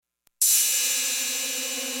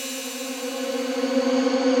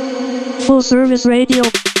Full Service Radio.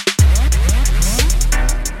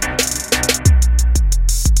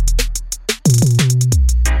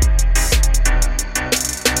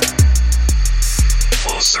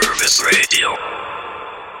 Full Service Radio.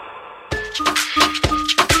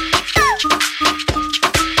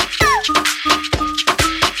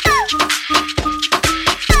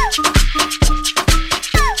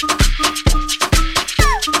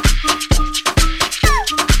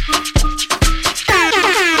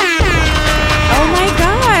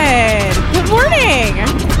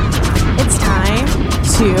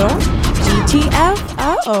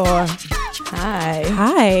 GTFO.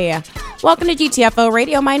 Hi. Welcome to GTFO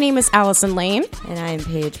Radio. My name is Allison Lane. And I am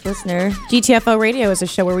Paige Blissner. GTFO Radio is a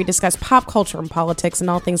show where we discuss pop culture and politics and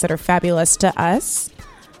all things that are fabulous to us.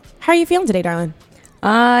 How are you feeling today, darling?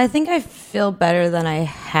 I think I feel better than I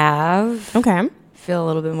have. Okay. Feel a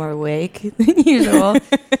little bit more awake than usual.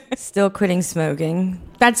 Still quitting smoking.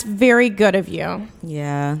 That's very good of you.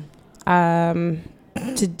 Yeah.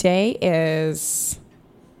 Today is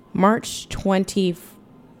March 22nd?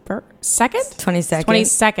 22nd.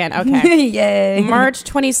 22nd, okay. Yay. March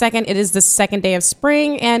 22nd, it is the second day of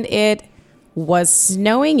spring, and it was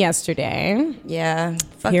snowing yesterday. Yeah.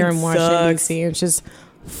 Here in Washington, sucks. D.C., which is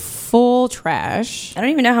full trash. I don't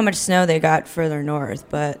even know how much snow they got further north,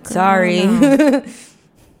 but sorry.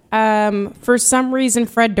 For some reason,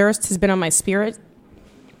 Fred Durst has been on my spirit.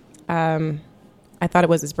 I thought it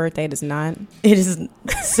was his birthday. It is not. It is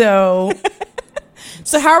so...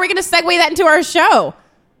 So how are we going to segue that into our show?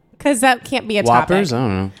 Because that can't be a Whoppers?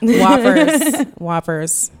 topic. I don't know.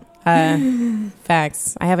 Whoppers.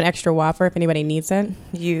 Facts. I have an extra Whopper if anybody needs it.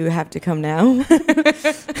 You have to come now.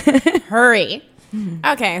 Hurry.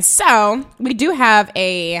 Okay, so we do have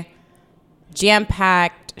a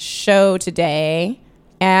jam-packed show today.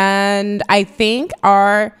 And I think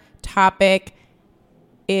our topic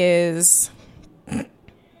is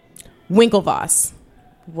Winklevoss.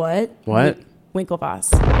 What? What?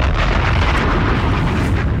 Winklevoss.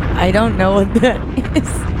 I don't know what that is.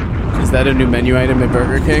 Is that a new menu item at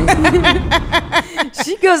Burger King?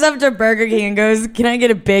 She goes up to Burger King and goes, "Can I get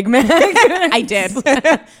a Big Mac?" I did.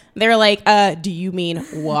 They were like, do you mean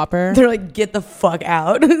Whopper? They're like, "Get the fuck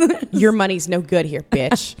out." Your money's no good here,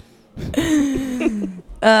 bitch.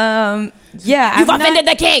 Yeah. You've offended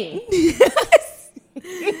the king.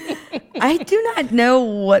 I do not know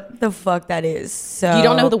what the fuck that is. So You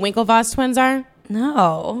don't know who the Winklevoss twins are?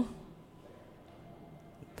 No.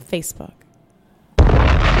 Facebook.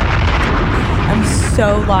 I'm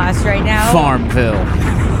so lost right now. Farmville.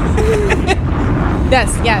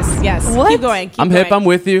 Yes. What? Keep going. I'm hip. I'm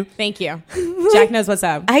with you. Thank you. Jack knows what's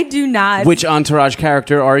up. I do not. Which Entourage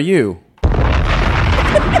character are you?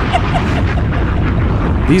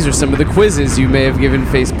 These are some of the quizzes you may have given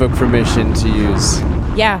Facebook permission to use.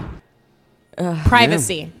 Yeah.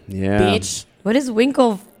 Privacy. Yeah. Bitch. What is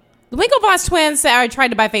Winkle? The Winklevoss twins said I tried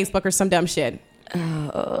to buy Facebook or some dumb shit.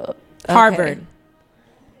 Harvard.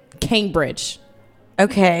 Cambridge.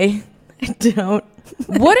 Okay. I don't.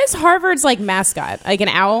 What is Harvard's like mascot? Like an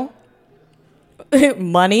owl?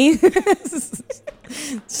 Money. Just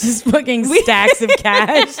fucking stacks of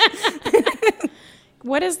cash.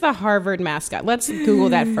 What is the Harvard mascot? Let's Google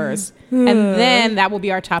that first. And then that will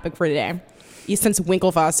be our topic for today. Since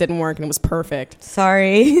Winklevoss didn't work and it was perfect.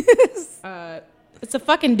 Sorry. It's a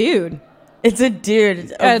fucking dude. It's a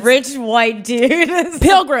dude. A rich white dude.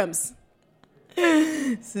 Pilgrims.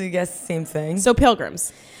 So I guess same thing. So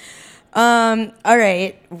pilgrims. All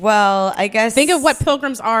right. Well, I guess Think of what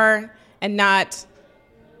pilgrims are and not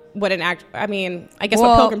what an act. I mean, I guess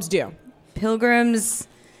what pilgrims do. Pilgrims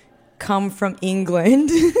come from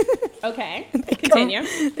England. Okay. Continue.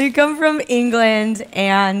 They come from England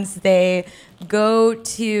and they go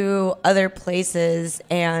to other places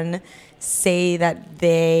and say that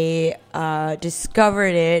they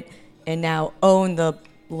discovered it and now own the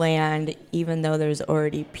land, even though there's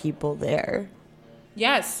already people there.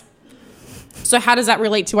 Yes. So how does that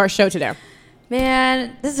relate to our show today?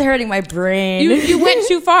 Man, this is hurting my brain. You went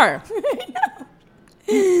too far.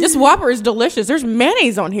 This Whopper is delicious. There's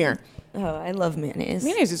mayonnaise on here. Oh, I love mayonnaise.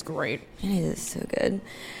 Mayonnaise is great. Mayonnaise is so good.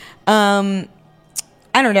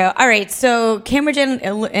 I don't know. All right, so Cambridge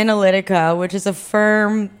Analytica, which is a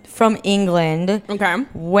firm from England, Okay.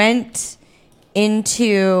 went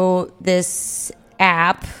into this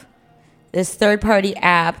app, this third-party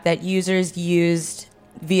app that users used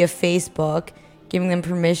via Facebook, giving them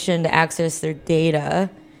permission to access their data.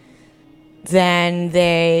 Then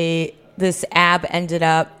this app ended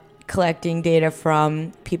up collecting data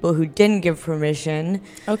from people who didn't give permission.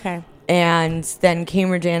 Okay. And then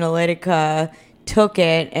Cambridge Analytica took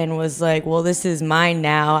it and was like, well, this is mine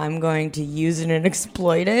now. I'm going to use it and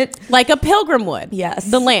exploit it. Like a pilgrim would. Yes.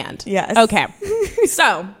 The land. Yes. Okay.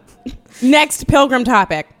 So, next pilgrim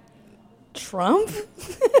topic. Trump?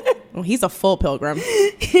 Well, he's a full pilgrim.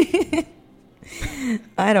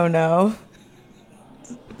 I don't know.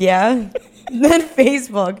 Yeah. Then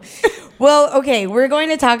Facebook. Well, okay, we're going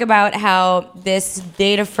to talk about how this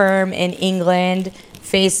data firm in England,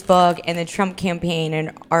 Facebook, and the Trump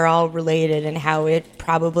campaign are all related and how it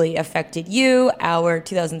probably affected you, our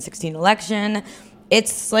 2016 election.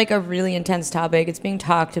 It's like a really intense topic. It's being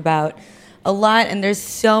talked about a lot, and there's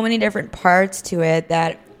so many different parts to it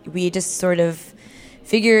that we just sort of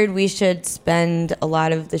figured we should spend a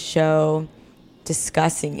lot of the show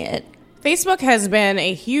discussing it. Facebook has been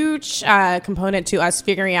a huge component to us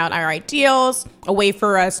figuring out our ideals, a way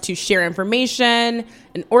for us to share information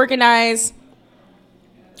and organize.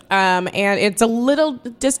 And it's a little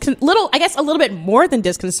bit more than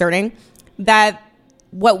disconcerting that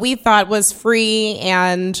what we thought was free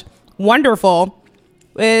and wonderful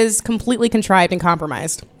is completely contrived and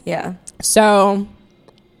compromised. Yeah. So,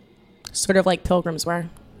 sort of like pilgrims were.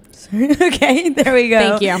 Okay, there we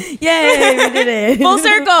go. Thank you. Yay, we did it. Full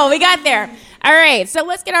circle. We got there. All right. So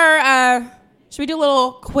let's get our, should we do a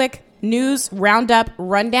little quick news roundup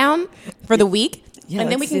rundown for the week? Yeah,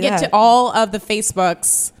 and then we let's can do get that. to all of the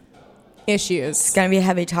Facebook's issues. It's going to be a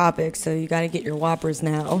heavy topic, so you got to get your whoppers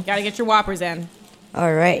now. Got to get your whoppers in.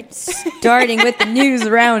 All right, starting with the news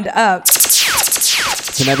roundup.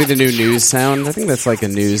 Can that be the new news sound? I think that's like a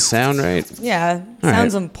news sound, right? Yeah, All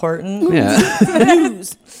sounds right. important. Yeah.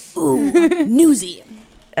 News. Ooh, newsy.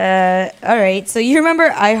 All right, so you remember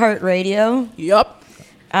iHeartRadio? Yup.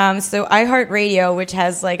 So iHeartRadio, which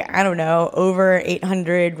has like, I don't know, over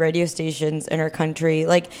 800 radio stations in our country,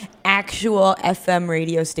 like actual FM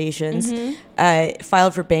radio stations,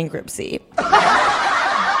 filed for bankruptcy.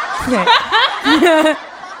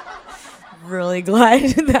 Really glad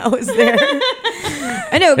that was there.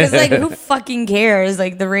 I know, because like, who fucking cares?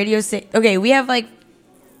 Like the radio okay, we have like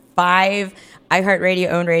 5 iHeartRadio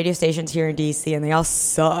owned radio stations here in DC, and they all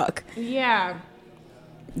suck. Yeah.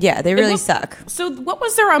 Yeah, they really suck. So what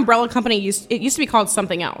was their umbrella company? It used to be called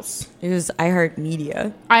something else. It was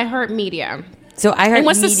iHeartMedia. iHeartMedia. So iHeartMedia. And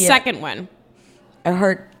what's the second one?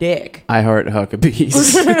 iHeartDick. I heart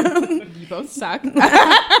Huckabees. You both suck.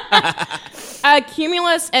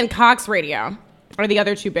 Cumulus and Cox Radio are the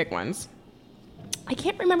other two big ones. I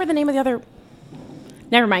can't remember the name of the other.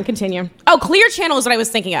 Never mind, continue. Oh, Clear Channel is what I was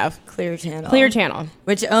thinking of. Clear Channel. Clear Channel.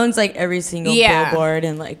 Which owns like every single Yeah. billboard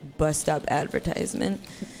and like bust up advertisement.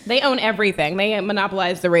 They own everything. They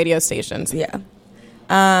monopolize the radio stations. Yeah.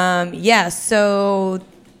 Yeah, so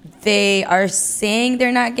they are saying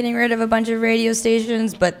they're not getting rid of a bunch of radio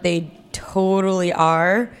stations, but they totally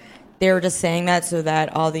are. They were just saying that so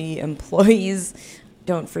that all the employees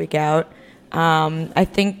don't freak out. I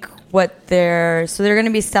think they're going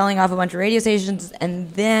to be selling off a bunch of radio stations, and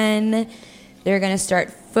then they're going to start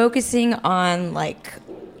focusing on like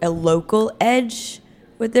a local edge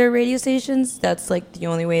with their radio stations. That's like the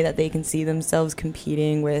only way that they can see themselves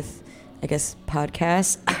competing with, I guess,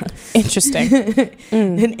 podcasts. Interesting.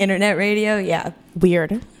 And internet radio. Yeah.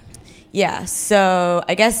 Weird. Yeah. So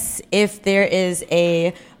I guess if there is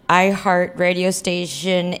a iHeart radio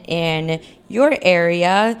station in your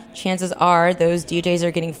area, chances are those DJs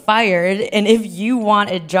are getting fired. And if you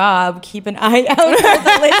want a job, keep an eye out for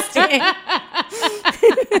the listing.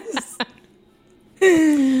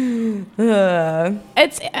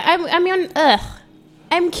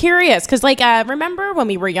 I'm curious because remember when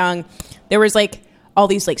we were young, there was like all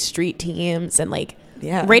these like street teams and like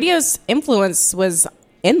radio's influence was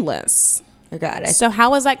endless. Oh God. So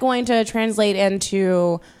how is that going to translate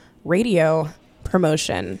into radio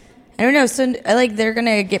promotion? I don't know. So like they're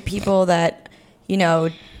gonna get people that, you know,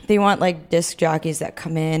 they want like disc jockeys that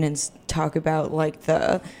come in and talk about like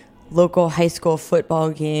the local high school football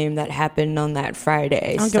game that happened on that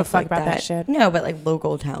Friday. I don't give a fuck about that shit. No, but like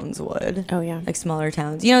local towns would. Oh yeah, like smaller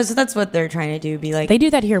towns. You know, so that's what they're trying to do. Be like they do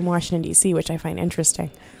that here in Washington D.C., which I find interesting.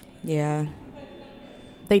 Yeah,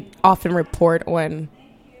 they often report on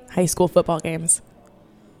high school football games.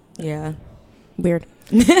 Yeah, weird.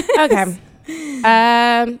 Okay.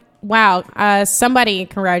 Wow. Somebody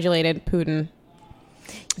congratulated Putin.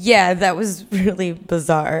 Yeah, that was really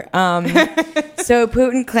bizarre. So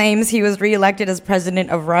Putin claims he was reelected as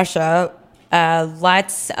president of Russia.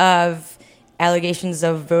 Lots of allegations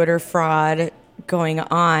of voter fraud going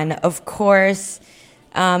on. Of course,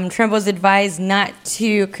 Trump was advised not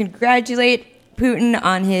to congratulate Putin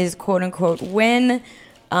on his quote-unquote win.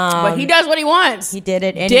 But he does what he wants. He did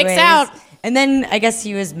it anyways. Dicks out. And then I guess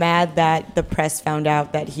he was mad that the press found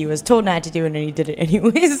out that he was told not to do it and he did it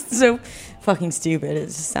anyways. So fucking stupid. It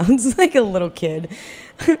just sounds like a little kid.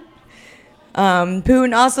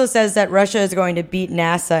 Putin also says that Russia is going to beat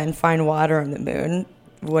NASA and find water on the moon,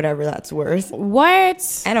 whatever that's worth.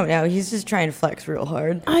 What? I don't know. He's just trying to flex real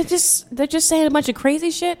hard. They're just saying a bunch of crazy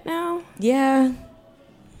shit now. Yeah.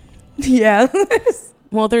 Yeah.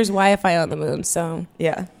 Well, there's Wi-Fi on the moon, so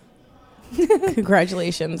Yeah.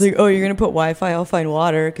 congratulations. It's like, oh, you're going to put Wi-Fi? I'll find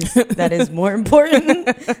water because that is more important.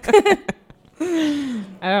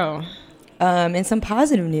 Oh. In some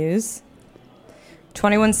positive news,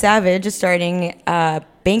 21 Savage is starting a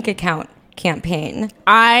bank account campaign.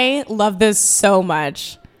 I love this so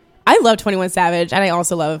much. I love 21 Savage, and I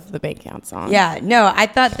also love the bank account song. Yeah, no, I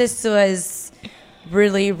thought this was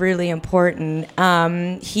really, really important.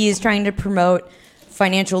 He's trying to promote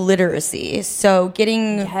financial literacy. So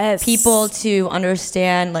getting Yes. people to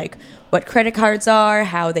understand like what credit cards are,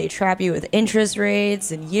 how they trap you with interest rates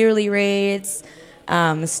and yearly rates,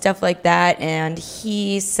 stuff like that. And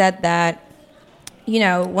he said that, you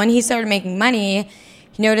know, when he started making money,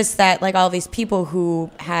 he noticed that like all these people who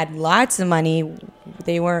had lots of money,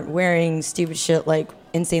 they weren't wearing stupid shit like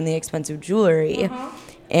insanely expensive jewelry.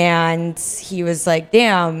 And he was like,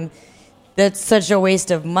 damn, that's such a waste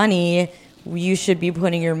of money. You should be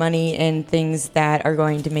putting your money in things that are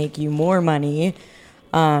going to make you more money,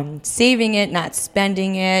 saving it, not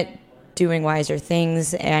spending it, doing wiser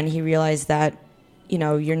things. And he realized that, you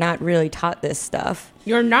know, you're not really taught this stuff.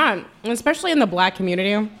 You're not, especially in the Black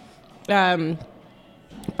community.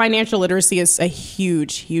 Financial literacy is a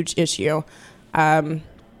huge, huge issue.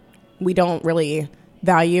 We don't really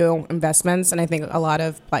value investments, and I think a lot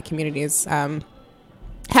of Black communities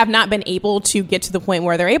have not been able to get to the point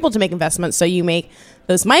where they're able to make investments. So you make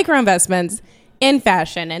those micro investments in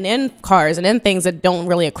fashion and in cars and in things that don't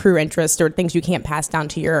really accrue interest or things you can't pass down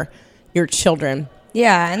to your children.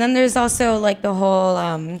 Yeah, and then there's also like the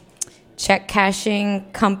whole check cashing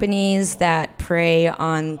companies that prey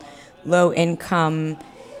on low income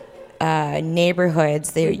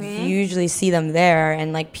neighborhoods. They usually see them there,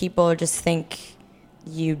 and like people just think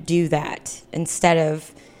you do that instead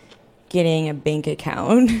of getting a bank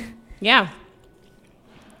account. Yeah.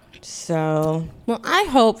 So, Well, I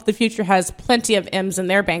hope the future has plenty of M's in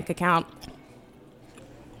their bank account.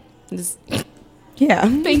 yeah.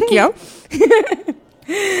 Thank you.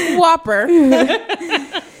 Whopper.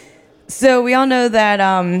 So we all know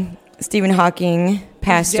that Stephen Hawking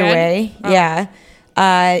passed Dead? away. Oh. Yeah.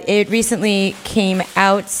 It recently came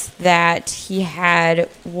out that he had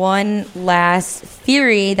one last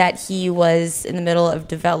theory that he was in the middle of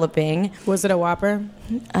developing. Was it a Whopper?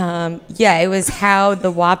 Yeah, it was how the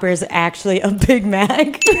Whopper is actually a Big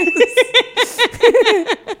Mac.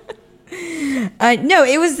 No,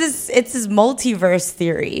 it's this multiverse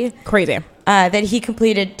theory Crazy. that he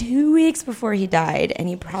completed 2 weeks before he died, and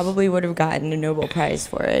he probably would have gotten a Nobel Prize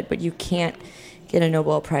for it, but you can't get a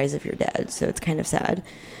Nobel Prize if you're dead, so it's kind of sad.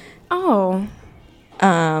 Oh.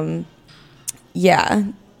 Yeah.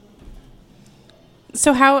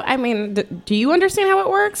 So how, I mean, do you understand how it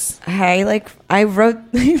works? I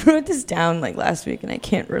wrote this down like last week, and I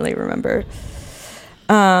can't really remember.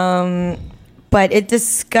 But it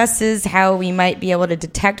discusses how we might be able to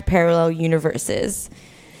detect parallel universes.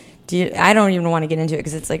 I don't even want to get into it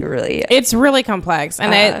because it's like really... It's really complex.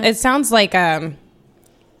 And it sounds like I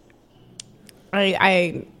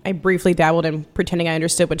briefly dabbled in pretending I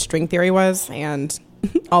understood what string theory was and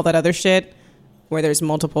all that other shit where there's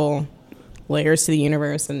multiple layers to the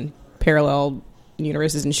universe and parallel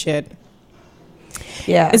universes and shit.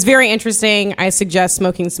 Yeah. It's very interesting. I suggest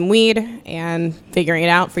smoking some weed and figuring it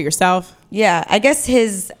out for yourself. Yeah, I guess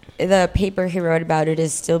the paper he wrote about it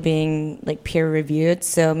is still being like peer reviewed,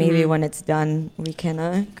 so maybe when it's done, we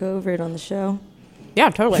can go over it on the show. Yeah,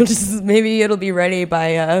 totally. Maybe it'll be ready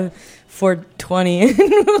by 420.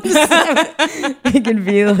 It can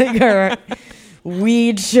be like our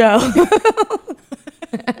weed show.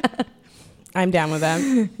 I'm down with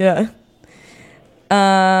that. Yeah.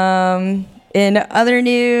 In other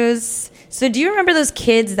news, so do you remember those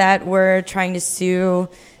kids that were trying to sue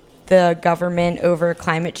the government over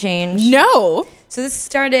climate change? No. So this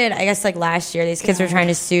started, I guess, like last year. These kids were trying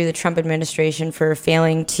to sue the Trump administration for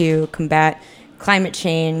failing to combat climate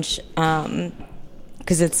change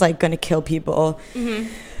because it's like going to kill people.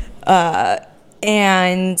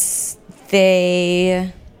 And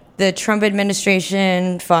the Trump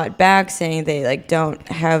administration fought back, saying they like don't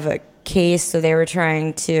have a case, so they were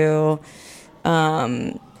trying to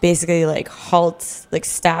basically like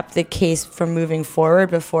stop the case from moving forward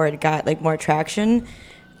before it got like more traction.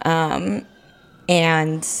 And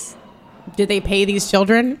Did they pay these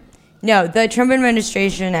children? No, the Trump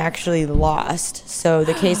administration actually lost, so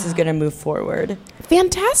the case is going to move forward.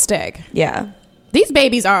 Fantastic. Yeah. These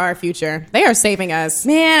babies are our future. They are saving us.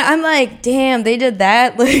 Man, I'm like, damn, they did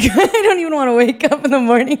that. Like, I don't even want to wake up in the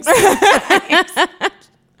morning sometimes.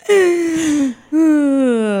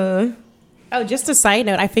 Oh, just a side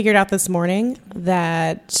note. I figured out this morning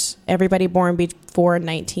that everybody born before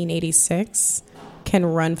 1986 can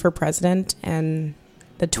run for president in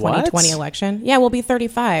the 2020 election. Yeah, we'll be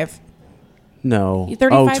 35. No.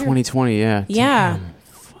 35 Oh, 2020, yeah. Yeah. Damn.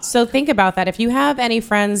 So think about that. If you have any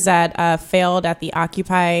friends that failed at the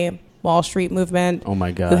Occupy Wall Street movement, Oh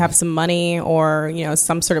my God. who have some money or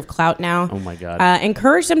some sort of clout now, Oh my God.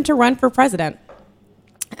 encourage them to run for president.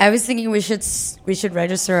 I was thinking we should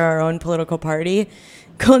register our own political party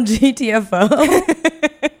called GTFO.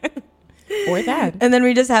 Or that. And then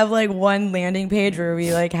we just have like one landing page where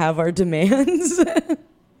we like have our demands.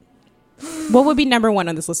 What would be number one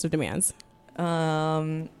on this list of demands?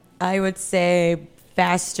 I would say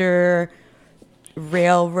faster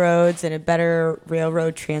railroads and a better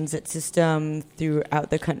railroad transit system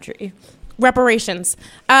throughout the country. Reparations.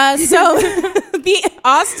 So the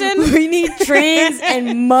Austin. We need trains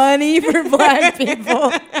and money for black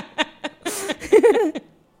people.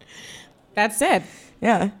 That's it.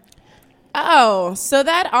 Yeah. Oh, so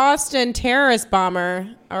that Austin terrorist bomber,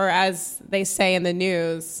 or as they say in the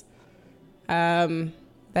news,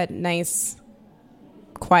 that nice,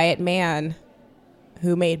 quiet man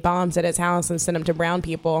who made bombs at his house and sent them to brown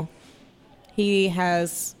people, he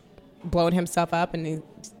has blown himself up and he's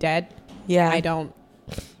dead. Yeah.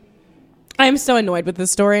 I'm so annoyed with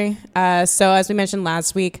this story. So as we mentioned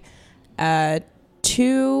last week,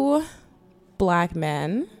 2 black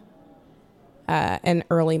men in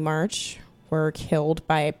early March were killed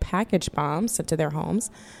by a package bomb sent to their homes.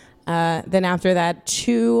 Then after that,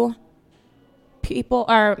 2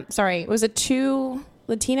 was it 2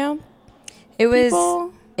 Latino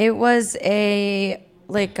people? It was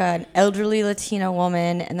an elderly Latino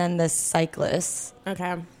woman and then the cyclist.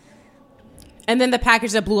 Okay. And then the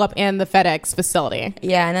package that blew up in the FedEx facility.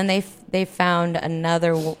 Yeah, and then they found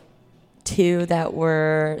another 2 that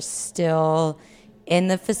were still in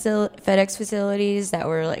the FedEx facilities that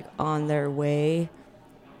were like on their way.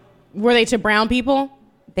 Were they to brown people?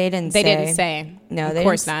 They didn't say. No, of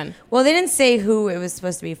course not. Well, they didn't say who it was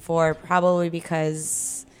supposed to be for, probably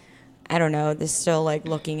because, I don't know, they're still like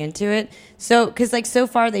looking into it. So, because like so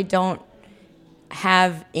far they don't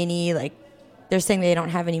have any, like, they're saying they don't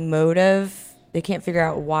have any motive. They can't figure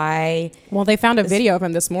out why. Well, they found a video of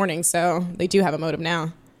him this morning, so they do have a motive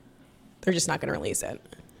now. They're just not going to release it.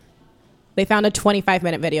 They found a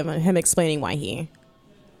 25-minute video of him explaining why he...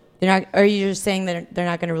 They're not. Are you just saying that they're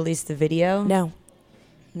not going to release the video? No.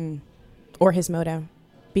 Or his motive.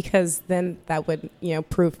 Because then that would,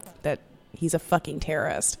 prove that he's a fucking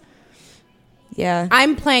terrorist. Yeah.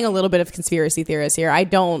 I'm playing a little bit of conspiracy theorist here. I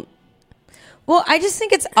don't... Well, I just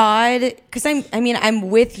think it's odd because I'm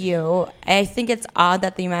with you. I think it's odd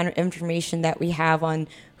that the amount of information that we have on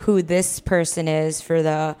who this person is for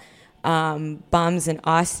the bombs in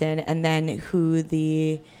Austin and then who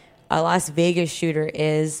the Las Vegas shooter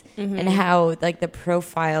is and how like the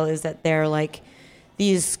profile is that they're like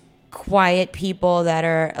these quiet people that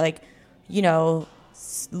are like,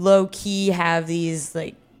 low key have these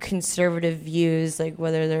like conservative views, like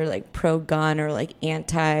whether they're like pro gun or like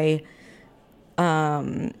anti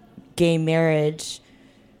gay marriage,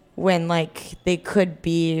 when like they could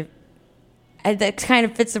be, that kind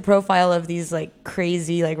of fits the profile of these like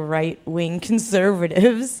crazy like right wing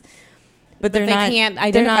conservatives, but they can't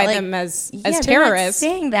identify them as terrorists. They're not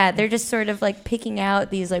saying that, they're just sort of like picking out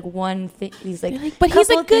these like these like but he's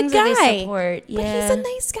a good guy. They support. But he's a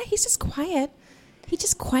nice guy. He's just quiet. He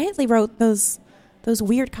just quietly wrote those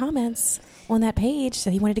weird comments on that page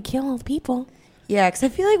that he wanted to kill all the people. Yeah, because I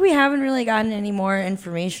feel like we haven't really gotten any more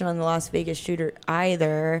information on the Las Vegas shooter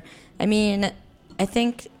either. I mean, I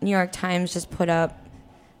think New York Times just put up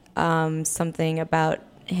something about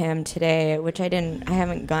him today, which I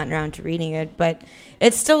haven't gotten around to reading it, but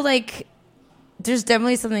it's still like there's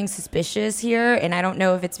definitely something suspicious here, and I don't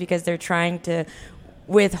know if it's because they're trying to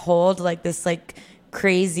withhold like this like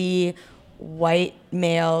crazy white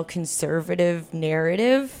male conservative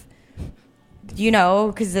narrative.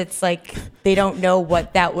 Because it's like they don't know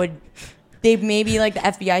what that would. They maybe like the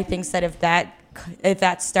FBI thinks that if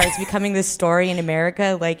that starts becoming the story in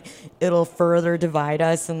America, like it'll further divide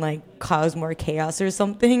us and like cause more chaos or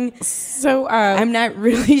something. So I'm not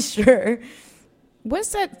really sure.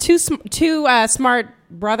 What's that? Two smart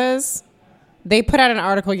brothers They put out an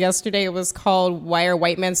article yesterday. It was called "Why Are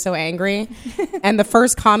White Men So Angry?" And the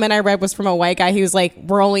first comment I read was from a white guy. He was like,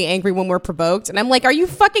 "We're only angry when we're provoked." And I'm like, "Are you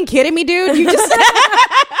fucking kidding me, dude? You just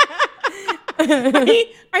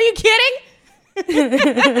are you kidding?"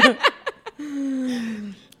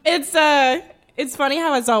 It's funny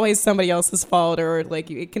how it's always somebody else's fault, or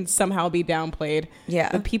like it can somehow be downplayed. Yeah.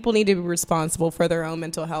 But people need to be responsible for their own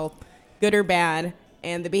mental health, good or bad,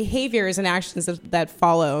 and the behaviors and actions that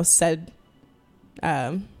follow said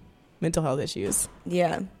mental health issues.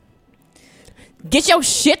 Yeah. Get your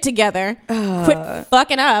shit together. Quit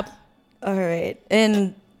fucking up. All right.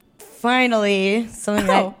 And finally, something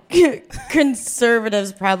that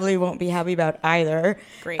conservatives probably won't be happy about either.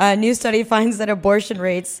 Great. A new study finds that abortion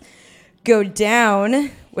rates go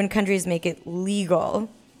down when countries make it legal.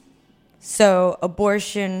 So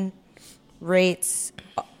abortion rates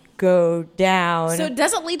go down. So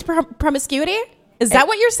does it lead to promiscuity? Is that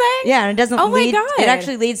what you're saying? Yeah, and it doesn't Oh lead. my God. It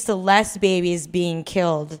actually leads to less babies being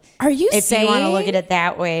killed. Are you if saying? you want to look at it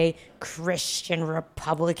that way, Christian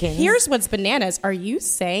Republicans. Here's what's bananas. Are you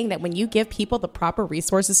saying that when you give people the proper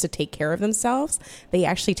resources to take care of themselves, they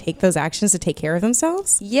actually take those actions to take care of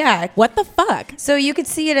themselves? Yeah. What the fuck? So you could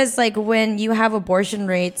see it as like when you have abortion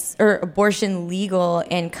rates or abortion legal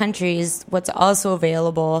in countries, what's also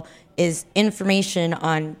available is information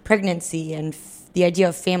on pregnancy and the idea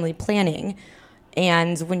of family planning.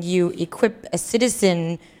 And when you equip a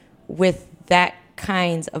citizen with that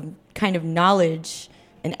kind of knowledge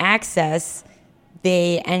and access,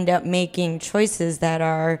 they end up making choices that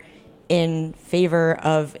are in favor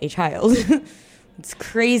of a child. It's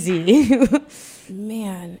crazy.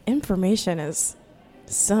 Man, information is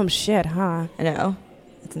some shit, huh? I know.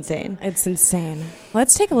 It's insane. It's insane.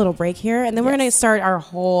 Let's take a little break here, and then we're going to start our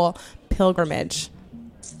whole pilgrimage.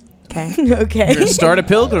 Okay. Okay. You're gonna start a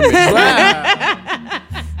pilgrimage. Wow.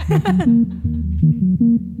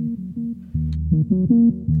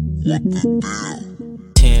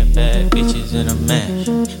 10 bad bitches in a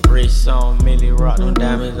mansion. Rich on Millie Rock, them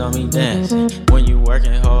diamonds on me dancing. When you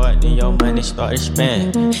working hard, then your money start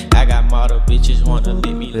expanding. I got model bitches wanna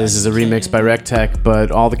lick me. This is a remix by Rectech,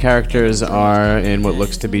 but all the characters are in what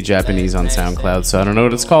looks to be Japanese on SoundCloud, so I don't know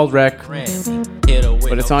what it's called, Rec.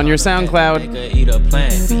 But it's on your SoundCloud. Eat a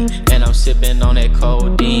plant B, and I'm sipping on that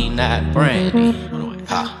codeine, not brandy.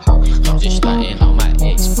 I'm just stunting on my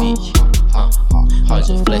XP. I'm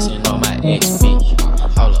just flexing on my XP.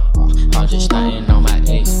 Hold up, I'm just stunting on my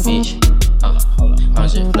XP. I'm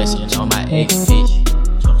just flexing on my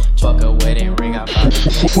XP. Fuck a wedding ring, I bought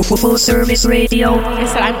Full service radio. Like I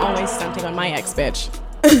said, I'm always stunting on my ex bitch.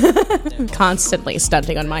 Constantly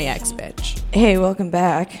stunting on my ex bitch. Hey, welcome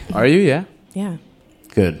back. Are you? Yeah. Yeah.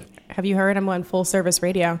 Good. Have you heard I'm on full service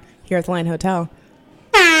radio here at the Line Hotel?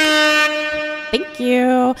 Thank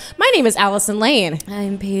you. My name is Allison Lane.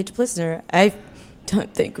 I'm Paige Plissner. I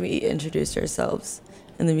don't think we introduced ourselves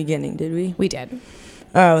in the beginning, did we? We did.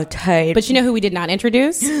 Oh, tight. But you know who we did not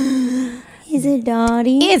introduce? Is it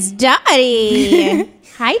Dottie? It's Dottie.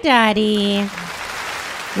 Hi, Dottie.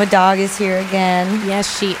 My dog is here again.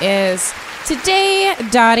 Yes, she is. Today,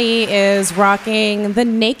 Dottie is rocking the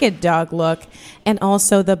naked dog look and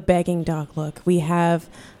also the begging dog look. We have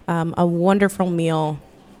a wonderful meal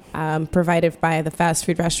provided by the fast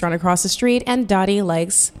food restaurant across the street, and Dottie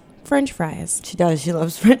likes French fries. She does. She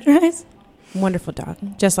loves French fries. Wonderful dog,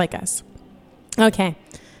 just like us. Okay,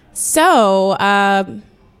 so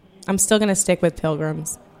I'm still going to stick with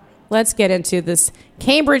pilgrims. Let's get into this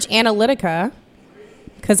Cambridge Analytica,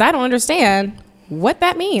 because I don't understand what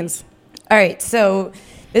that means. All right, so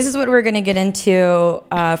this is what we're going to get into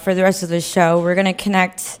for the rest of the show. We're going to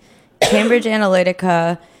connect Cambridge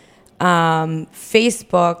Analytica,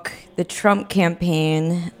 Facebook, the Trump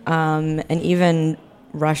campaign, and even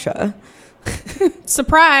Russia.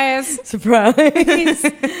 Surprise! Surprise!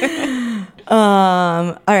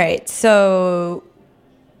 All right, so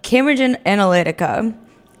Cambridge Analytica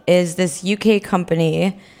is this UK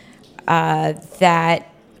company that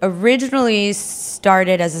originally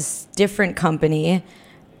started as a different company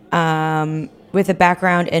with a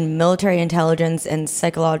background in military intelligence and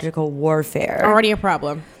psychological warfare. Already a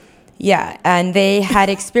problem. Yeah, and they had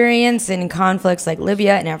experience in conflicts like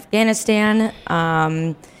Libya and Afghanistan.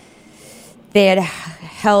 They had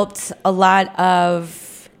helped a lot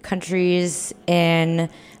of countries in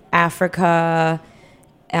Africa.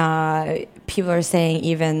 People are saying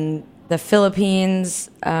even the Philippines,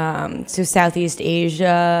 to Southeast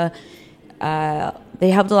Asia. They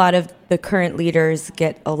helped a lot of the current leaders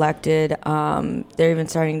get elected. They're even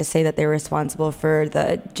starting to say that they were responsible for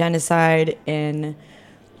the genocide in,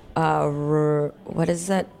 what is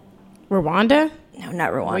that? Rwanda? No,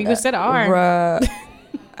 not Rwanda. Well, you said R.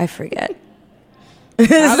 I forget.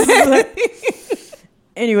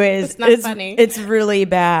 Anyways, It's not funny. It's really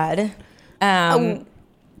bad.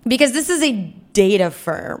 Because this is a data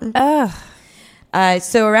firm.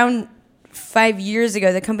 So around 5 years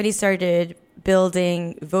ago, the company started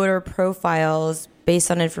building voter profiles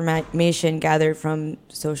based on information gathered from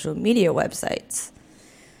social media websites.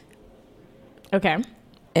 Okay.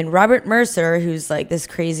 And Robert Mercer, who's like this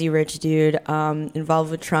crazy rich dude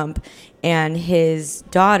involved with Trump, and his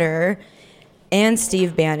daughter and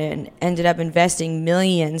Steve Bannon ended up investing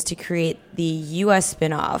millions to create the U.S.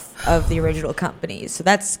 spinoff of the original company. So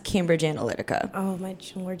that's Cambridge Analytica. Oh, my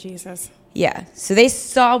Lord Jesus. Yeah. So they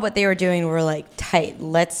saw what they were doing and were like, tight,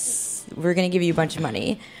 we're going to give you a bunch of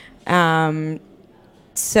money.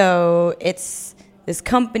 So it's this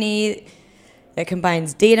company that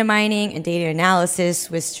combines data mining and data analysis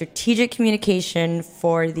with strategic communication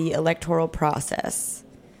for the electoral process.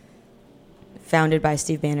 Founded by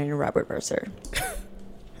Steve Bannon and Robert Mercer.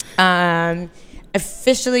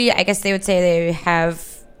 Officially, I guess they would say they have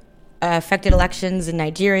affected elections in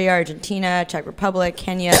Nigeria, Argentina, Czech Republic,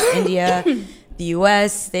 Kenya, India, the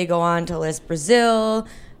U.S. They go on to list Brazil,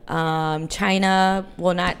 China.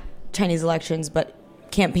 Well, not Chinese elections, but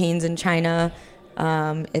campaigns in China.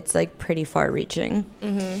 It's like pretty far-reaching.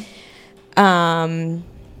 All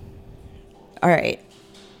right.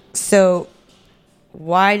 So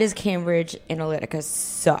why does Cambridge Analytica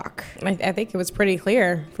suck? I think it was pretty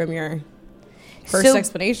clear from your first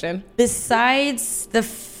explanation. Besides the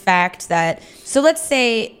fact that, so let's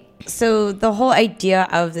say, so the whole idea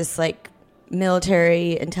of this like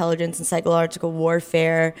military intelligence and psychological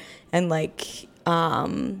warfare and like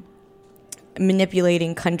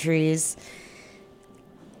manipulating countries,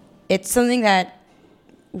 it's something that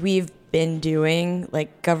we've been doing.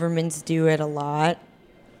 Like governments do it a lot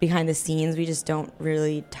behind the scenes. We just don't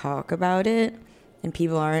really talk about it, and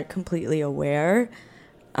people aren't completely aware.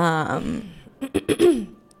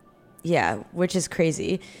 Yeah, which is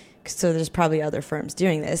crazy. So there's probably other firms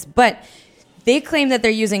doing this, but they claim that they're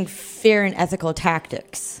using fair and ethical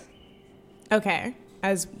tactics. Okay.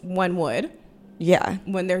 As one would. Yeah.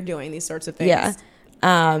 When they're doing these sorts of things. Yeah.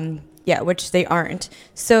 Yeah, which they aren't.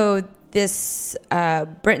 So this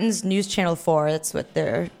Britain's News Channel 4, that's what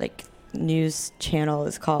their like news channel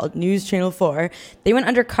is called, News Channel 4, they went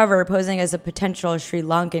undercover posing as a potential Sri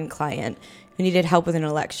Lankan client who needed help with an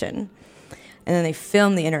election. And then they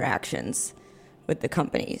filmed the interactions with the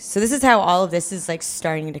company. So this is how all of this is like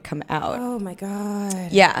starting to come out. Oh my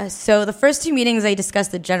God. Yeah. So the first two meetings, they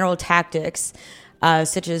discussed the general tactics,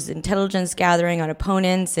 such as intelligence gathering on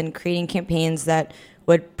opponents and creating campaigns that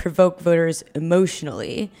would provoke voters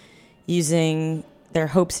emotionally using their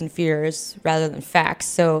hopes and fears rather than facts.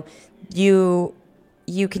 So you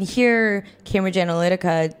can hear Cambridge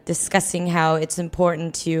Analytica discussing how it's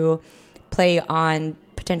important to play on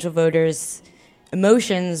potential voters'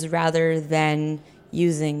 emotions rather than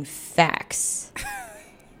using facts.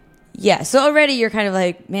 Yeah, so already you're kind of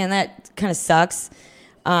like, man, that kind of sucks,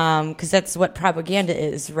 because that's what propaganda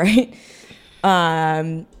is, right?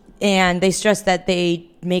 And they stress that they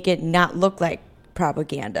make it not look like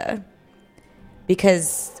propaganda,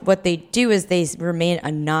 because what they do is they remain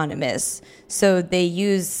anonymous. So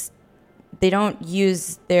you're not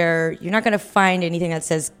going to find anything that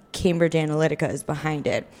says Cambridge Analytica is behind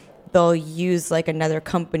it. They'll use like another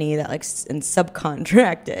company that like and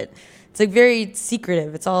subcontract it. It's like very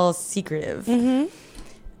secretive. It's all secretive.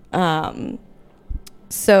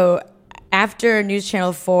 So after News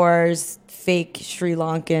Channel 4's fake Sri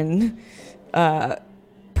Lankan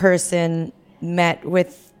person met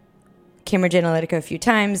with Cambridge Analytica a few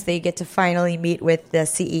times, they get to finally meet with the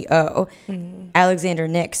CEO, Alexander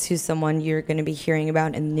Nix, who's someone you're going to be hearing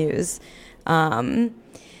about in the news. And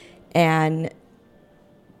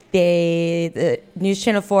the News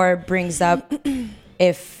Channel 4 brings up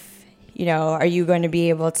are you going to be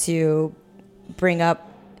able to bring up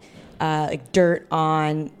dirt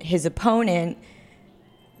on his opponent,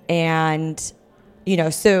 and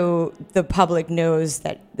so the public knows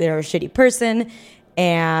that they're a shitty person.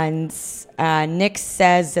 And Nick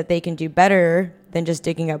says that they can do better than just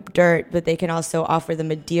digging up dirt, but they can also offer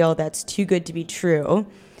them a deal that's too good to be true,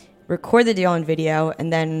 record the deal on video,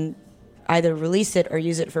 and then either release it or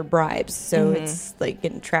use it for bribes. So it's like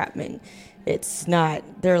entrapment. It's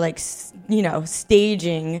not, they're like,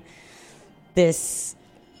 staging this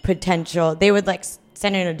potential. They would like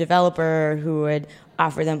send in a developer who would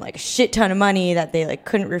offer them like a shit ton of money that they like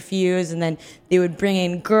couldn't refuse, and then they would bring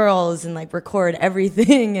in girls and like record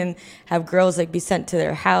everything and have girls like be sent to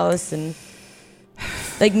their house and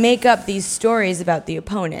like make up these stories about the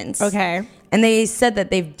opponents. Okay. And they said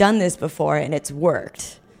that they've done this before and it's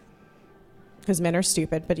worked. Because men are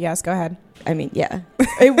stupid, but yes, go ahead. I mean, yeah.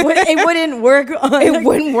 It wouldn't work on It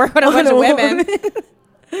wouldn't work on a bunch of women.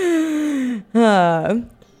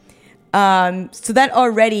 So that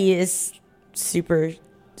already is super,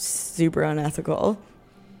 super unethical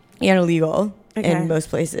and illegal in most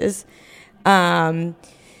places. And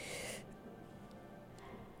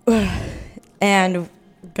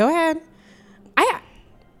Go ahead.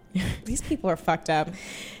 These people are fucked up.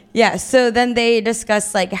 yeah, so then they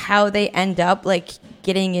discuss like how they end up like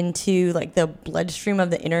getting into like the bloodstream of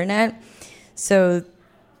the internet. So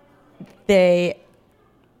they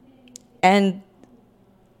and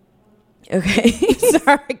okay.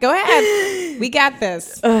 Sorry, go ahead. We got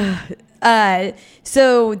this.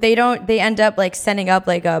 So they end up like setting up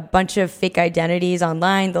like a bunch of fake identities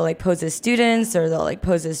online. They'll like pose as students or they'll like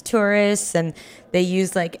pose as tourists, and they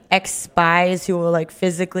use like ex-spies who will like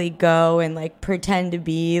physically go and like pretend to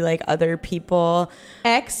be like other people.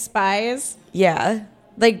 Ex-spies? Yeah.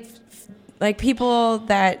 Like people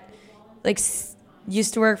that like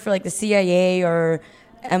used to work for like the CIA or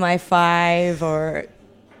MI5 or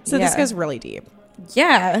So this goes really deep.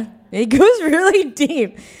 Yeah, it goes really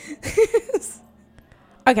deep.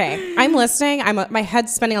 Okay, I'm listening. My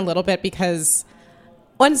head's spinning a little bit because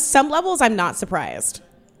on some levels I'm not surprised.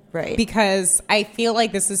 Right. Because I feel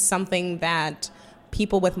like this is something that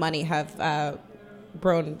people with money have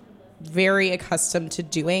grown very accustomed to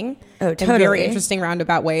doing in very interesting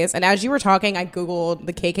roundabout ways. And as you were talking, I Googled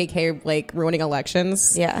the KKK like ruining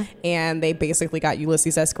elections. Yeah. And they basically got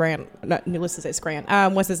Ulysses S. Grant. Not Ulysses S. Grant.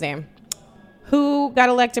 What's his name? Who got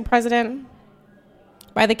elected president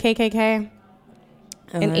by the KKK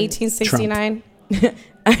in 1869?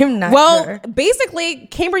 I'm not Well, sure. basically,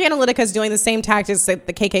 Cambridge Analytica is doing the same tactics that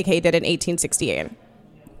the KKK did in 1868,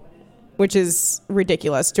 which is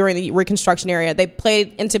ridiculous. During the Reconstruction era, they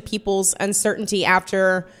played into people's uncertainty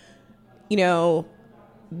after,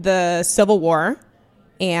 the Civil War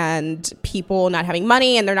and people not having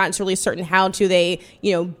money, and they're not really certain how to they,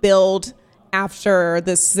 build after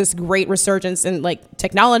this great resurgence in like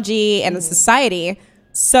technology and the society.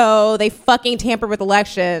 So they fucking tampered with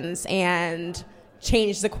elections and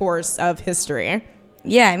changed the course of history.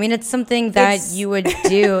 Yeah, I mean, it's something that you would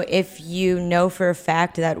do if you know for a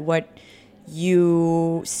fact that what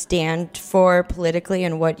you stand for politically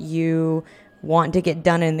and what you want to get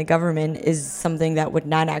done in the government is something that would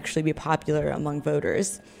not actually be popular among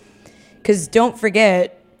voters. Because don't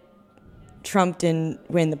forget, Trump didn't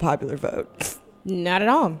win the popular vote. Not at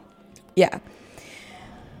all. Yeah.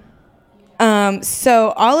 So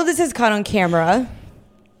all of this is caught on camera.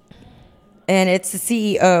 And it's the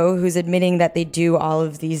CEO who's admitting that they do all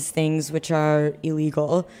of these things which are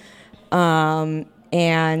illegal. And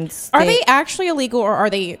are they actually illegal or are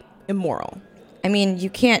they immoral? I mean,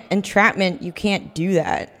 entrapment, you can't do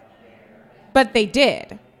that. But they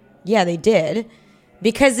did. Yeah, they did.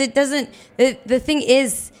 Because it doesn't, the thing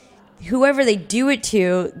is, whoever they do it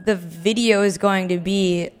to, the video is going to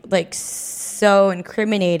be like so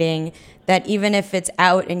incriminating that even if it's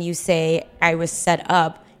out and you say, I was set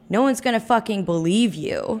up, no one's going to fucking believe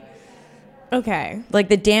you. Okay. Like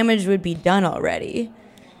the damage would be done already.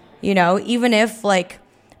 Even if like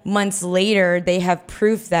months later they have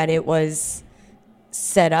proof that it was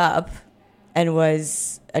set up and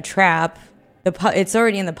was a trap, it's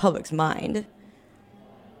already in the public's mind.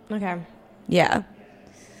 Okay. Yeah.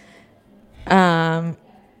 All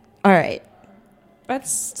right.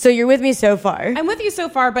 That's. So you're with me so far. I'm with you so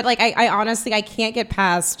far, but like I honestly I can't get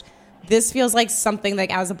past. This feels like something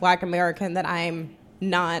like as a Black American that I'm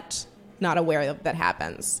not aware of that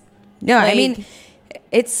happens. No, like, I mean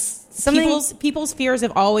it's something people's fears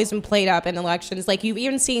have always been played up in elections. Like you've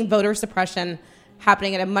even seen voter suppression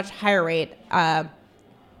happening at a much higher rate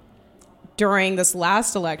during this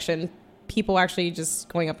last election. People actually just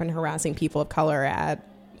going up and harassing people of color at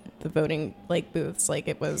the voting like booths, like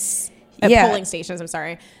it was at polling stations. I'm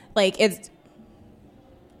sorry, like it's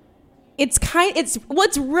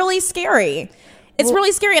what's really scary. It's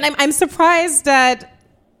really scary, and I'm surprised that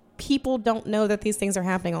people don't know that these things are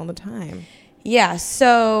happening all the time. Yeah.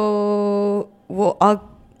 So,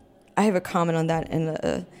 I have a comment on that in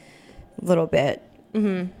a little bit.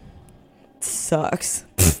 Mm-hmm. Sucks.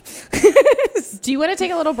 Do you want to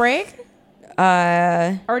take a little break?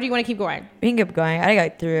 Or do you want to keep going? We can keep going. I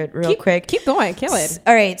got through it real quick. Keep going. Kill it.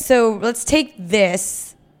 All right. So let's take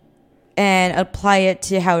this and apply it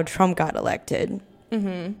to how Trump got elected.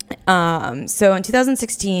 Mm-hmm. So in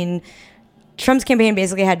 2016, Trump's campaign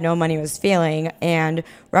basically had no money, was failing, and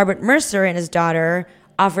Robert Mercer and his daughter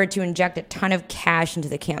offered to inject a ton of cash into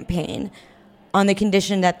the campaign on the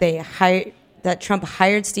condition that they that Trump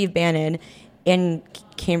hired Steve Bannon in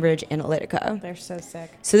Cambridge Analytica. They're so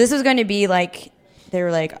sick. So this was going to be like, they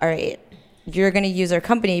were like, all right, you're going to use our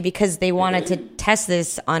company, because they wanted to test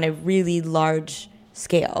this on a really large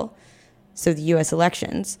scale. So the U.S.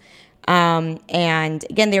 elections. And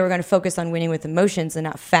again, they were going to focus on winning with emotions and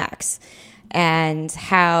not facts. And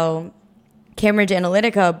how Cambridge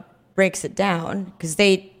Analytica breaks it down, because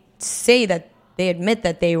they say that they admit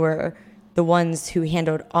that they were the ones who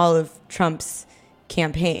handled all of Trump's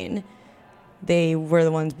campaign. They were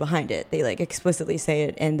the ones behind it. They like explicitly say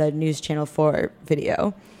it in the News Channel 4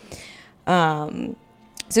 video. So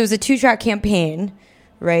it was a 2-track campaign,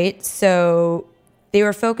 right? So they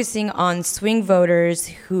were focusing on swing voters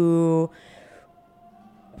who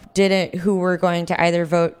were going to either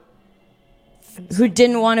vote, who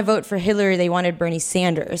didn't want to vote for Hillary, they wanted Bernie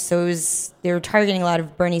Sanders. So they were targeting a lot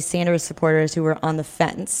of Bernie Sanders supporters who were on the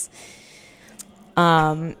fence.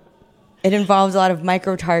 It involved a lot of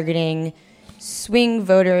micro-targeting swing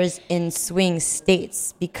voters in swing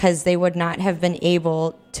states, because they would not have been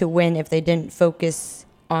able to win if they didn't focus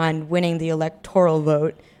on winning the electoral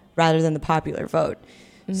vote rather than the popular vote.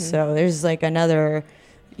 Mm-hmm. So there's like another,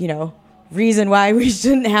 reason why we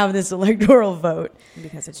shouldn't have this electoral vote.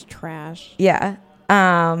 Because it's trash. Yeah.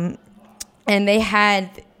 And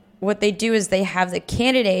what they do is they have the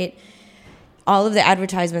candidate, all of the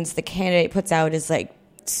advertisements the candidate puts out is like,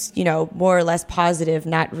 more or less positive,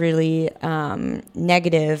 not really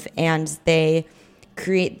negative, and they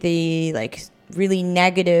create the like really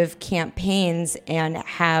negative campaigns and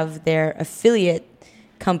have their affiliate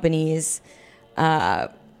companies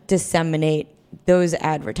disseminate those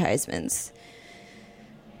advertisements.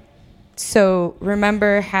 So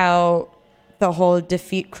remember how the whole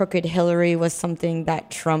defeat crooked Hillary was something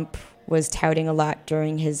that Trump was touting a lot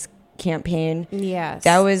during his campaign? Yes.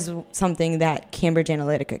 That was something that Cambridge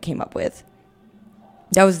Analytica came up with.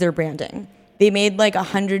 That was their branding. They made like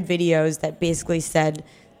 100 videos that basically said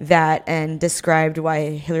that and described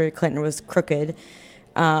why Hillary Clinton was crooked,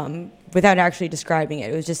 without actually describing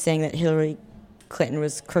it. It was just saying that Hillary Clinton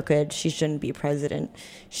was crooked. She shouldn't be president.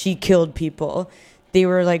 She killed people. They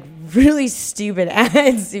were like really stupid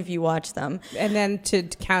ads if you watch them. And then to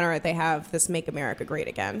counter it, they have this Make America Great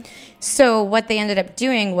Again. So what they ended up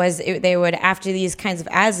doing was they would, after these kinds of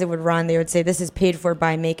ads that would run, they would say, this is paid for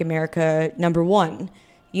by Make America #1.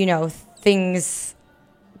 Things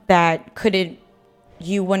that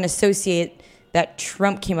you wouldn't associate that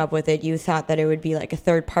Trump came up with it. You thought that it would be like a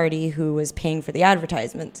third party who was paying for the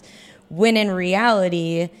advertisements. When in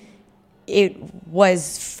reality, it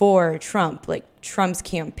was for Trump. Like, Trump's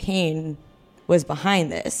campaign was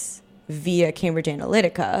behind this via Cambridge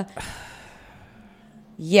Analytica.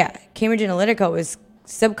 Yeah, Cambridge Analytica was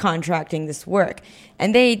subcontracting this work.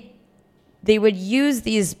 And they would use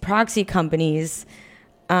these proxy companies,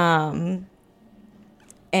 and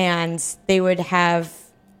they would have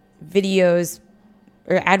videos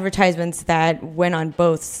or advertisements that went on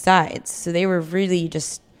both sides. So they were really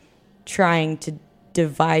just trying to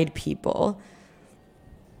divide people.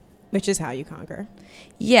 Which is how you conquer.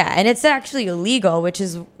 Yeah, and it's actually illegal, which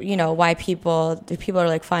is, why people are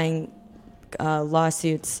like filing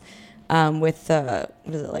lawsuits with what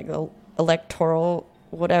is it, like electoral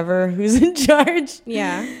whatever who's in charge.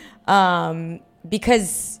 Yeah.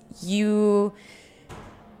 Because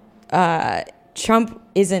Trump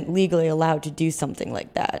isn't legally allowed to do something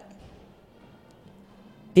like that.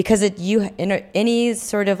 Because any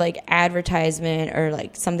sort of like advertisement or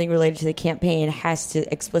like something related to the campaign has to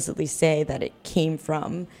explicitly say that it came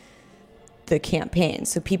from the campaign,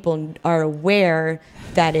 so people are aware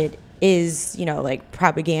that it is, like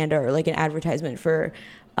propaganda or like an advertisement for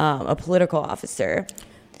a political officer.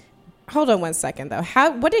 Hold on 1 second though.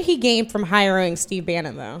 What did he gain from hiring Steve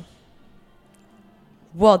Bannon though?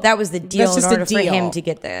 Well, that was the deal That's just in order a deal. for him to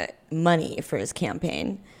get the money for his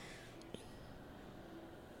campaign.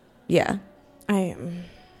 Yeah. I am.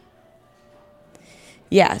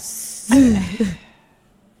 Yes.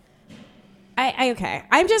 Okay.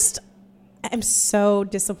 I'm so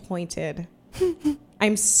disappointed.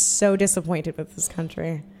 I'm so disappointed with this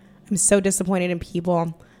country. I'm so disappointed in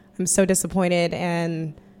people. I'm so disappointed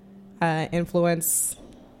in influence.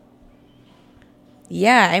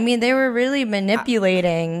 Yeah, I mean, they were really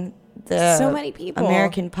manipulating the so many people,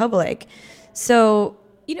 American public. So,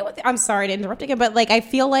 you know what? I'm sorry to interrupt again, but like I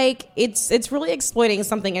feel like it's really exploiting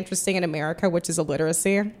something interesting in America, which is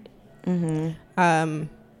illiteracy. Mm-hmm.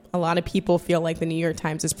 A lot of people feel like the New York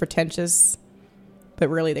Times is pretentious, but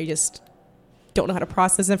really they just don't know how to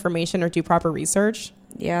process information or do proper research.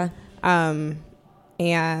 yeah.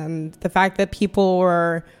 And the fact that people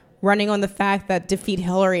were running on the fact that defeat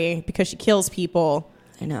Hillary because she kills people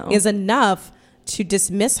I know. is enough to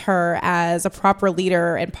dismiss her as a proper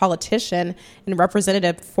leader and politician and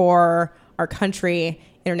representative for our country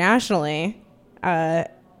internationally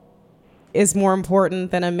is more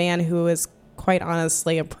important than a man who is quite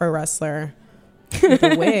honestly a pro wrestler with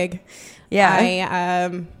a wig. Yeah.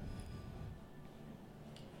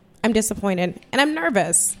 I'm disappointed and I'm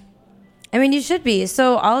nervous. I mean, you should be.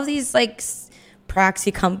 So all of these like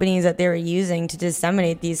proxy companies that they were using to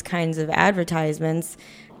disseminate these kinds of advertisements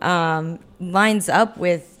lines up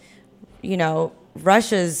with, you know,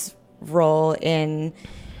 Russia's role in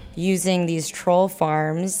using these troll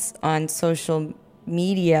farms on social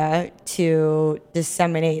media to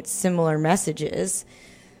disseminate similar messages.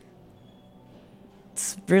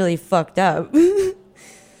 It's really fucked up.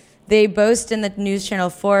 They boast in the News Channel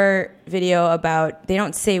 4 video about, they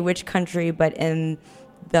don't say which country, but in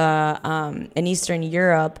in Eastern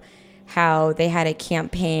Europe, how they had a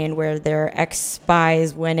campaign where their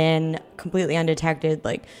ex-spies went in completely undetected,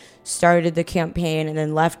 like started the campaign and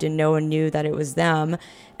then left and no one knew that it was them.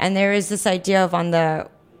 And there is this idea of on the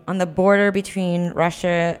border between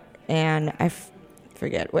Russia and I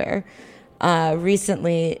forget where,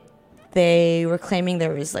 recently they were claiming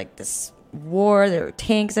there was like this war, there were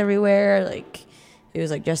tanks everywhere, like it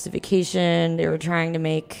was like justification. They were trying to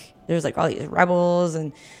make, there's like all these rebels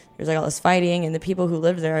and there's like all this fighting, and the people who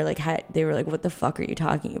lived there like they were like, what the fuck are you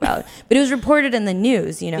talking about? But it was reported in the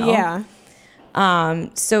news, you know? Yeah.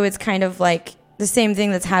 So it's kind of like the same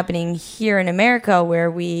thing that's happening here in America,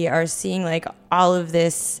 where we are seeing like all of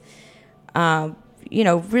this, you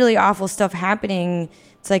know, really awful stuff happening.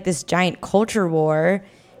 It's like this giant culture war,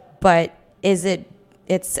 but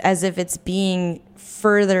it's as if it's being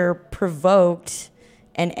further provoked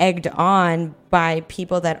and egged on by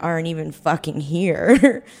people that aren't even fucking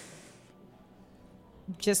here.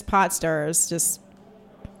 Just pot stirrers. Just.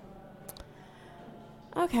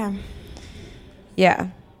 Okay. Yeah.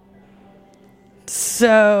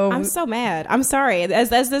 So I'm so mad. I'm sorry. As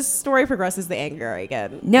this story progresses, the anger I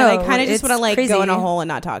get. No, and I kind of just it's want to like crazy. go in a hole and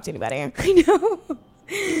not talk to anybody. I know.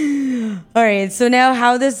 All right, so now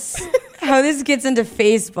how this gets into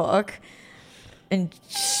Facebook and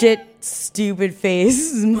stupid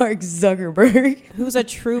face Mark Zuckerberg. Who's a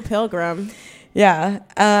true pilgrim? Yeah.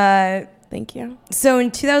 Thank you. So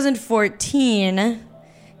in 2014,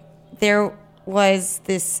 there was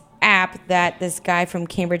this app that this guy from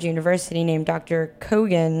Cambridge University named Dr.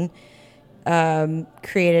 Kogan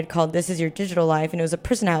created called This Is Your Digital Life, and it was a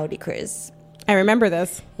personality quiz. I remember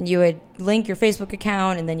this. And you would link your Facebook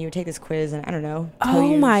account, and then you would take this quiz, and I don't know. tell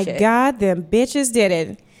Oh you my shit. God, them bitches did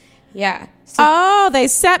it. Yeah. So, Oh, they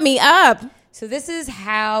set me up. so this is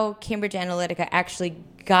how Cambridge Analytica actually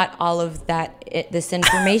got all of this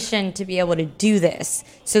information to be able to do this.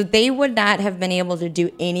 So they would not have been able to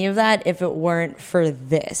do any of that if it weren't for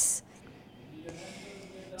this.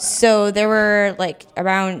 So there were like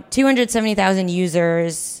around 270,000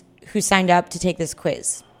 users who signed up to take this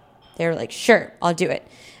quiz. They were like, sure, I'll do it.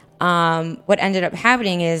 What ended up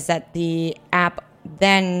happening is that the app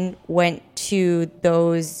then went to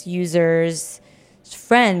those users'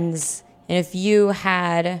 friends, and if you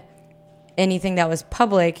had anything that was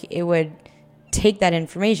public, it would take that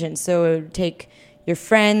information. So it would take your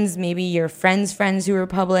friends, maybe your friends' friends who were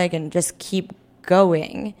public, and just keep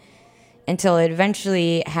going until it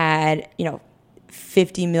eventually had,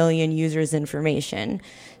 50 million users' information.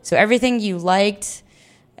 So everything you liked,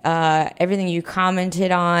 everything you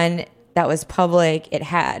commented on that was public, it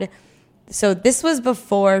had. So this was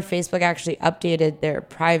before Facebook actually updated their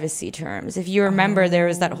privacy terms. If you remember, there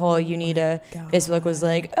was that whole Facebook was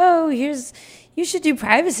like, oh, you should do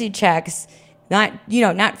privacy checks.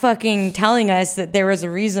 Not fucking telling us that there was a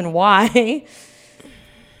reason why.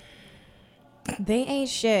 They ain't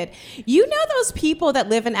shit. You know those people that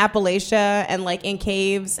live in Appalachia and like in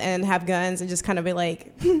caves and have guns and just kind of be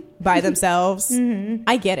like by themselves? Mm-hmm.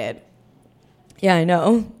 I get it. Yeah, I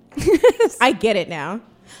know. I get it now.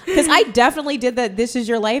 Because I definitely did that. This is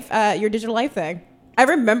your life, your digital life thing. I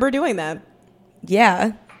remember doing that.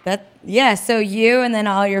 Yeah. So you and then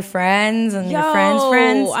all your friends and your friends'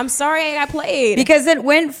 friends. I'm sorry I got played. Because it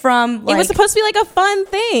went from it was supposed to be like a fun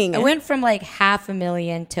thing. It went from like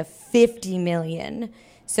 500,000 to 50 million.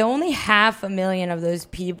 So only 500,000 of those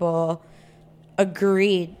people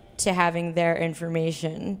agreed to having their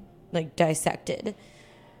information like dissected.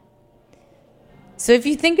 So if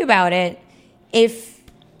you think about it, if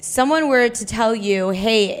someone were to tell you,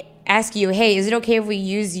 ask you, is it okay if we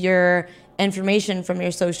use your information from your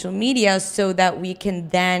social media so that we can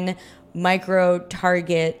then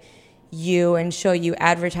micro-target you and show you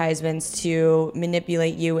advertisements to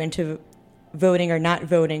manipulate you into voting or not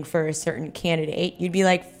voting for a certain candidate, you'd be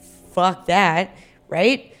like, fuck that,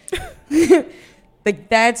 right? Like,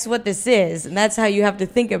 that's what this is, and that's how you have to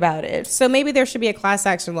think about it. So maybe there should be a class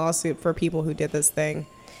action lawsuit for people who did this thing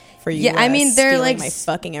for you. Yeah, I mean, they're stealing like my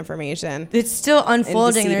fucking information. It's still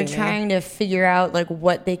unfolding. They're deceiving me. trying to figure out like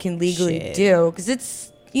what they can legally Shit. do, because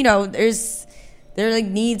it's, you know, there like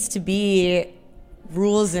needs to be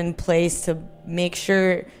rules in place to make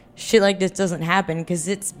sure shit like this doesn't happen, because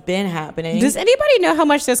it's been happening. Does anybody know how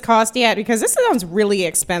much this cost yet? Because this sounds really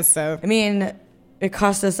expensive. I mean, it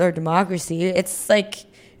cost us our democracy. It's like,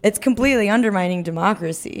 it's completely undermining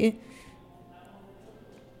democracy.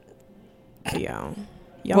 Yeah.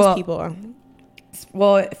 Y'all's Well- people are.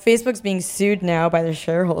 Well, Facebook's being sued now by the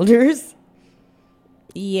shareholders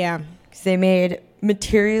Yeah. because they made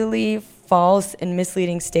materially false and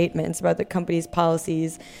misleading statements about the company's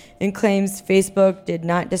policies and claims Facebook did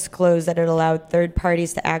not disclose that it allowed third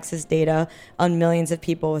parties to access data on millions of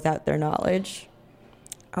people without their knowledge.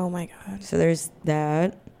 Oh my God. So there's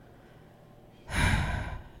that.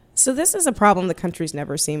 So this is a problem the country's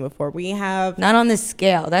never seen before. We have. Not on this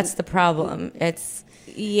scale. That's the problem. It's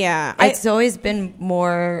always been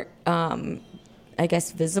more, I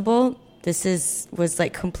guess, visible. This was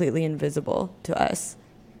like completely invisible to us.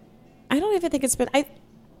 I don't even think it's been.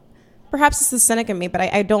 Perhaps it's the cynic in me, but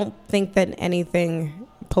I don't think that anything,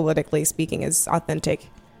 politically speaking, is authentic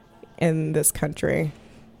in this country.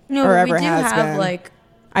 No, Or we ever do has have been. like.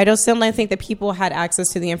 I don't still think that people had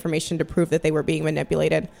access to the information to prove that they were being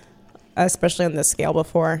manipulated, especially on this scale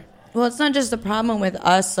before. Well, it's not just a problem with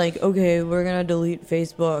us. Like, okay, we're gonna delete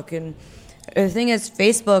Facebook, and the thing is,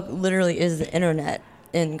 Facebook literally is the internet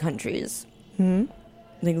in countries. Like,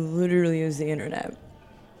 literally is the internet.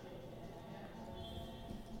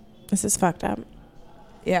 This is fucked up.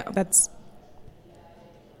 Yeah. That's.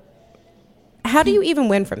 How do you even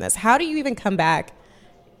win from this? How do you even come back?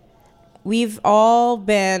 We've all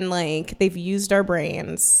been like, they've used our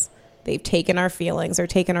brains, they've taken our feelings or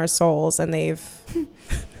taken our souls, and they've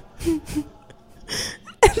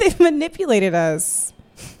manipulated us.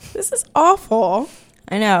 This is awful.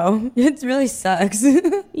 I know. It really sucks.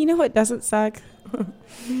 You know what doesn't suck?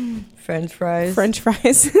 French fries. French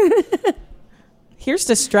fries. Here's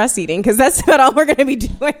to stress eating, because that's about all we're going to be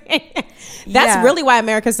doing. That's Yeah. really why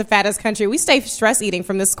America's the fattest country. We stay stress eating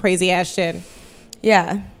from this crazy ass shit.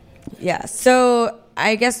 Yeah. Yeah. So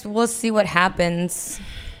I guess we'll see what happens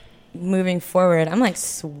moving forward. I'm like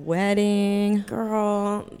sweating.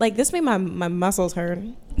 Girl, like this made my muscles hurt.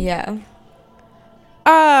 Yeah.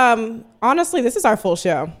 Honestly, this is our full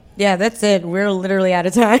show. Yeah, that's it. We're literally out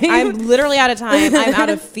of time. I'm literally out of time. I'm out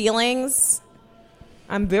of feelings.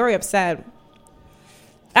 I'm very upset.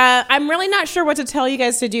 I'm really not sure what to tell you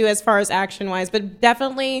guys to do as far as action wise, but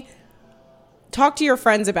definitely talk to your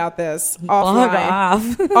friends about this Log offline. off.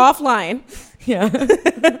 Offline.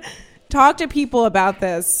 Yeah. Talk to people about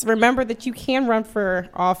this. Remember that you can run for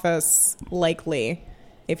office, likely,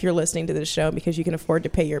 if you're listening to this show, because you can afford to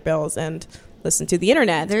pay your bills and listen to the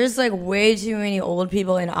internet. There's like way too many old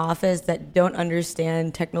people in office that don't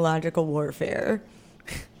understand technological warfare.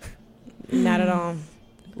 Not at all.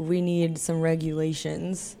 We need some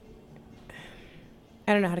regulations.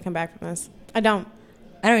 I don't know how to come back from this. I don't.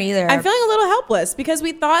 I don't either. I'm feeling a little helpless because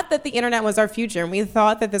we thought that the internet was our future, and we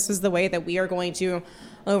thought that this was the way that we are going to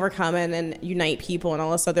overcome and unite people and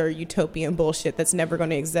all this other utopian bullshit that's never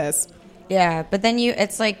going to exist. Yeah, but then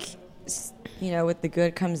it's like, you know, with the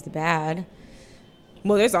good comes the bad.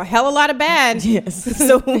 Well, there's a hell of a lot of bad. Yes.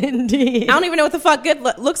 So Indeed. I don't even know what the fuck good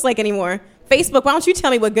looks like anymore. Facebook, why don't you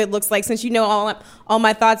tell me what good looks like, since you know all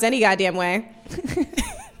my thoughts any goddamn way?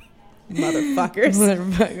 Motherfuckers.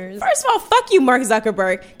 Motherfuckers. First of all, fuck you, Mark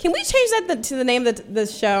Zuckerberg. Can we change that to the name of the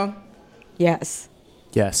show? Yes.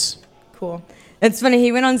 Yes. Cool. It's funny,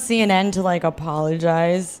 he went on CNN to like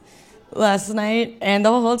apologize last night, and the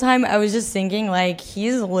whole time I was just thinking, like,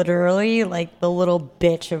 he's literally like the little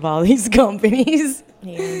bitch of all these companies.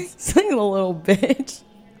 He is. He's like the little bitch.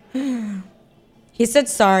 He said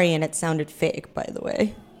sorry and it sounded fake, by the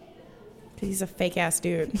way. He's a fake ass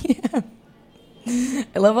dude.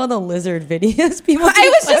 I love all the lizard videos people I keep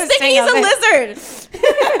was just posting thinking of he's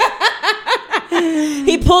a lizard.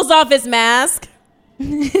 He pulls off his mask.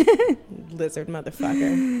 Lizard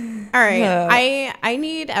motherfucker. All right. Yeah. I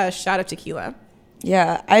need a shot of tequila.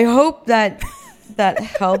 Yeah, I hope that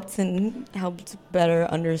helped and helped better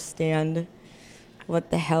understand what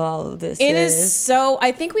the hell all of this It is. is so.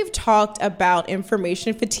 I think we've talked about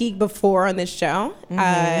information fatigue before on this show,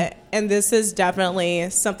 and this is definitely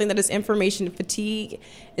something that is information fatigue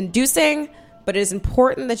inducing. but it is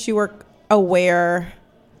important that you are aware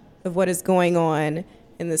of what is going on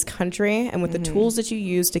in this country and with the tools that you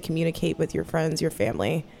use to communicate with your friends, your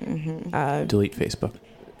family. Delete Facebook.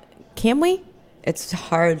 Can we? It's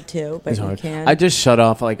hard to, but It's you hard. can. I just shut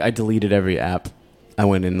off. Like, I deleted every app. I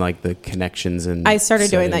went in like the connections and I started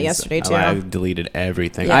doing that settings. yesterday, too. I deleted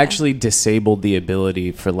everything. Yeah. I actually disabled the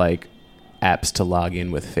ability for like apps to log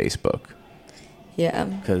in with Facebook. Yeah.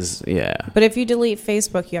 Because But if you delete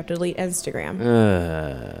Facebook, you have to delete Instagram.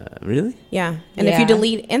 really? Yeah. And if you Yeah.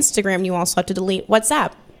 delete Instagram, you also have to delete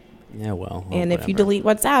WhatsApp. Yeah, well. And if you whatever. delete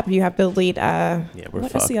WhatsApp, you have to delete we're what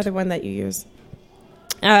is fucked. the other one that you use?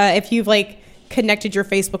 If you've like connected your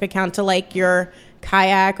Facebook account to like your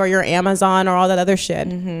Kayak or your Amazon or all that other shit,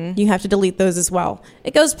 you have to delete those as well.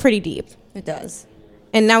 It goes pretty deep. It does.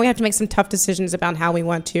 And now we have to make some tough decisions about how we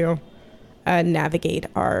want to navigate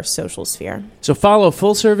our social sphere. So follow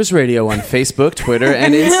Full Service Radio on Facebook, Twitter,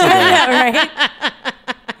 and Instagram.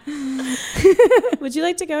 Would you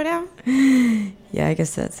like to go now? Yeah, I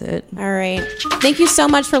guess that's it. All right. Thank you so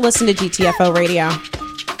much for listening to GTFO Radio.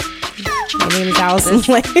 My name is Allison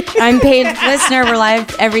Lake. I'm paid listener. We're live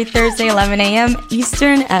every Thursday, 11 a.m.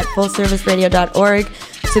 Eastern at fullserviceradio.org.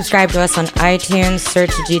 Subscribe to us on iTunes, search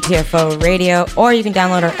GTFO Radio, or you can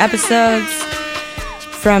download our episodes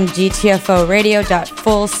from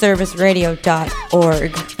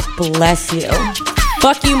gtforadio.fullserviceradio.org. Bless you.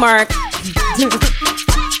 Fuck you, Mark.